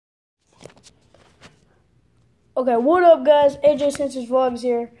Okay, what up guys? AJ Sensors Vlogs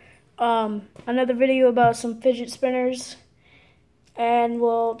here. Another video about some fidget spinners. And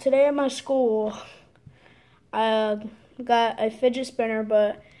well, today at my school, I got a fidget spinner,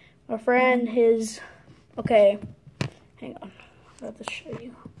 but my friend, okay, hang on, I have to show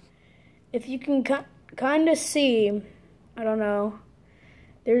you. If you can kind of see, I don't know,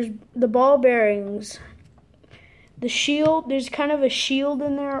 there's the ball bearings. The shield, there's kind of a shield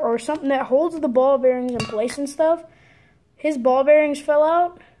in there or something that holds the ball bearings in place and stuff. His ball bearings fell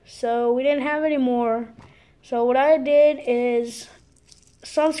out, so we didn't have any more. So what I did is,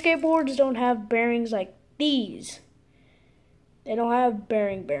 some skateboards don't have bearings like these. They don't have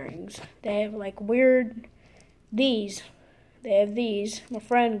bearings. They have like weird, these. They have these. My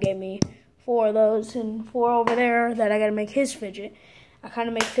friend gave me 4 of those and 4 over there that I gotta make his fidget. I kind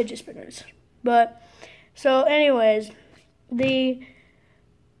of make fidget spinners. So anyways, this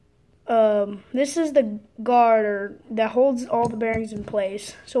is the guard that holds all the bearings in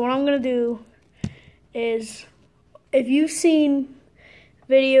place. So what I'm going to do is, if you've seen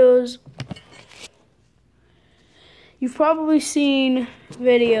videos, you've probably seen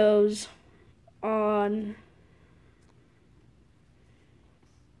videos on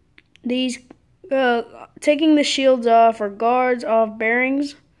these, taking the shields off or guards off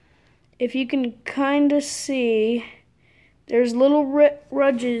bearings. If you can kind of see, there's little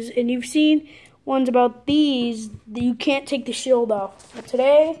ridges, and you've seen ones about these that you can't take the shield off. But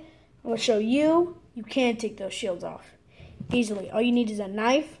today, I'm going to show you can take those shields off easily. All you need is a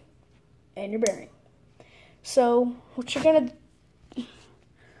knife and your bearing. So what you're gonna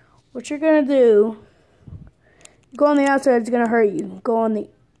do, go on the outside, it's gonna hurt you. Go on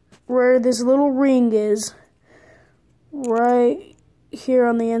where this little ring is, right here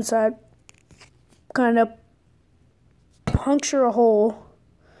on the inside. Kind of puncture a hole,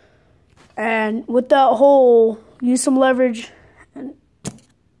 and with that hole, use some leverage and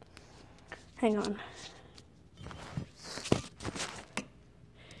hang on.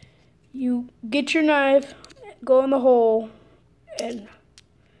 You get your knife, go in the hole, and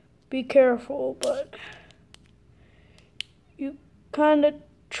be careful, but you kind of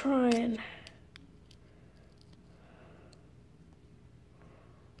try and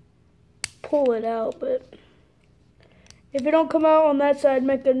pull it out, but if it don't come out on that side,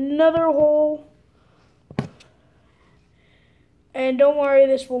 make another hole, and don't worry,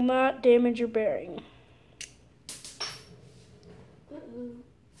 this will not damage your bearing.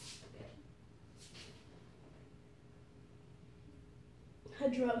 I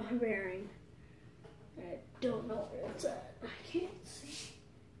dropped my bearing. I don't know where it's at. I can't see.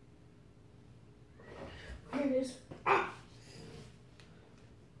 Here it is. Ah!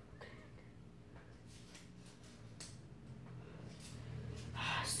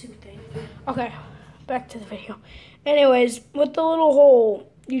 Stupid thing. Okay, back to the video. Anyways, with the little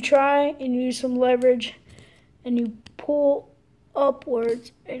hole, you try and use some leverage, and you pull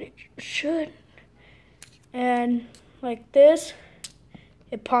upwards, and it should. And like this,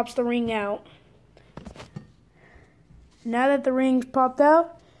 it pops the ring out. Now that the ring's popped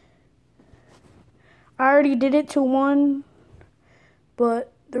out, I already did it to one,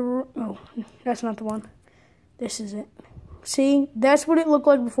 but oh, that's not the one. This is it. See, that's what it looked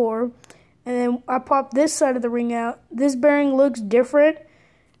like before. And then I popped this side of the ring out. This bearing looks different,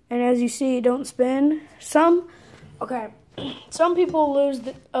 and as you see, it don't spin. Some people lose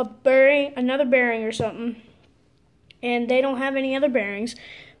another bearing or something, and they don't have any other bearings,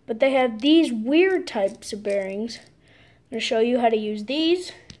 but they have these weird types of bearings. I'm going to show you how to use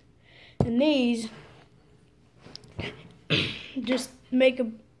these, and these just make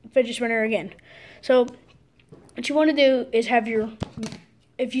a fidget spinner again. So what you want to do is have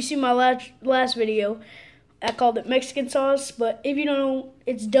if you see my last video, I called it Mexican sauce, but if you don't know,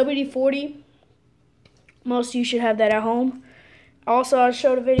 it's WD-40. Most of you should have that at home. Also, I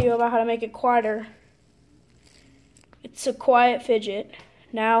showed a video about how to make it quieter. It's a quiet fidget.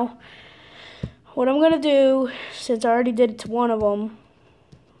 Now, what I'm going to do, since I already did it to one of them,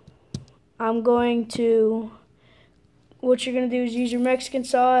 what you're going to do is use your Mexican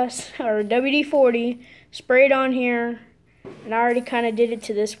sauce or WD-40, spray it on here, and I already kind of did it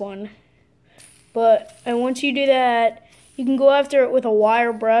to this one. And once you do that, you can go after it with a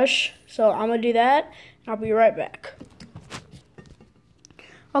wire brush. So I'm going to do that, and I'll be right back.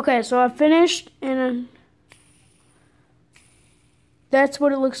 Okay, so I finished, and that's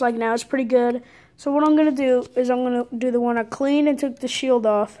what it looks like now. It's pretty good. So what I'm going to do is I'm going to do the one I cleaned and took the shield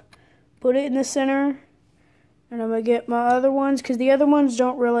off, put it in the center, and I'm going to get my other ones, because the other ones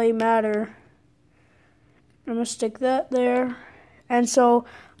don't really matter. I'm going to stick that there. And so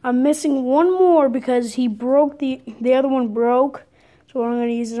I'm missing one more because he broke the other one broke. So what I'm going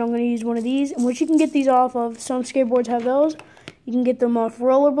to use is I'm going to use one of these, and which you can get these off of. Some skateboards have those. You can get them off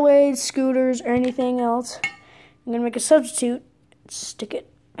rollerblades, scooters, or anything else. I'm going to make a substitute. Stick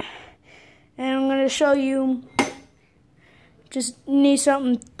it. And I'm going to show you. Just need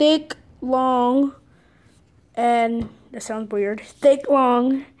something thick, long, and that sounds weird. Thick,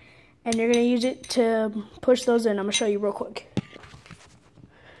 long, and you're going to use it to push those in. I'm going to show you real quick.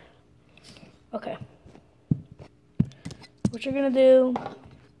 Okay. What you're going to do,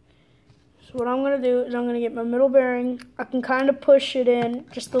 so what I'm going to do is I'm going to get my middle bearing. I can kind of push it in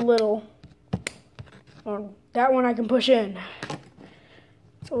just a little. Or that one I can push in.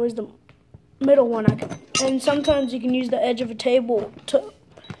 It's always the middle one I can. And sometimes you can use the edge of a table to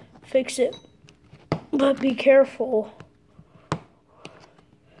fix it. But be careful.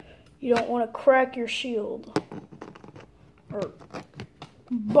 You don't want to crack your shield or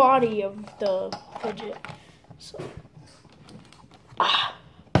body of the fidget. So,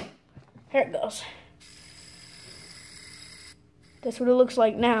 here it goes. That's what it looks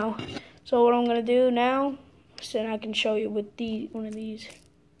like now. So what I'm gonna do now, so then I can show you with one of these.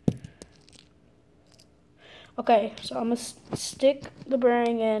 Okay, so I'm gonna stick the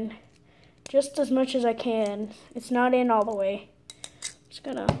bearing in just as much as I can. It's not in all the way. Just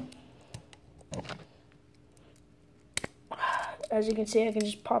gonna, as you can see, I can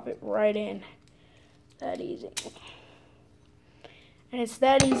just pop it right in. That easy. And it's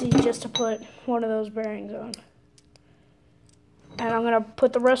that easy just to put one of those bearings on. And I'm going to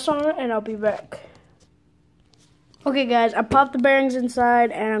put the rest on it, and I'll be back. Okay, guys, I popped the bearings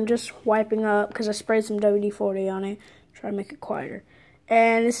inside, and I'm just wiping up because I sprayed some WD-40 on it. Try to make it quieter.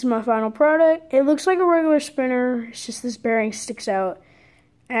 And this is my final product. It looks like a regular spinner. It's just this bearing sticks out.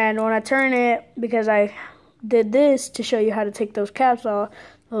 And when I turn it, because I did this to show you how to take those caps off,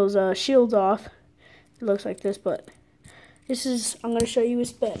 those shields off, it looks like this, but this is, I'm going to show you a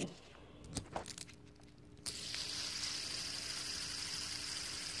spin.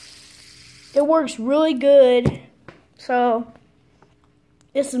 It works really good. So,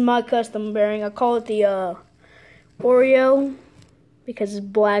 this is my custom bearing. I call it the Oreo because it's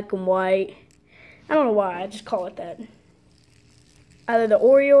black and white. I don't know why, I just call it that. Either the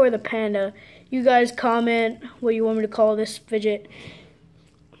Oreo or the Panda. You guys comment what you want me to call this fidget.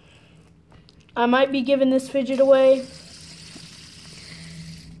 I might be giving this fidget away.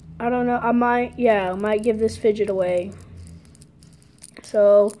 I don't know. I might give this fidget away.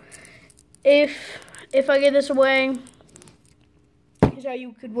 So, if I give this away, here's how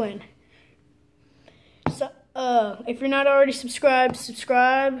you could win. So, if you're not already subscribed,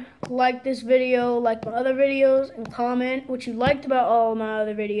 subscribe, like this video, like my other videos, and comment what you liked about all of my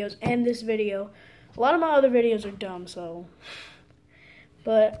other videos and this video. A lot of my other videos are dumb, so,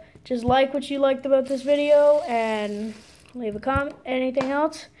 but just like what you liked about this video and leave a comment. Anything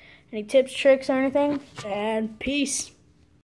else? Any tips, tricks, or anything? And peace.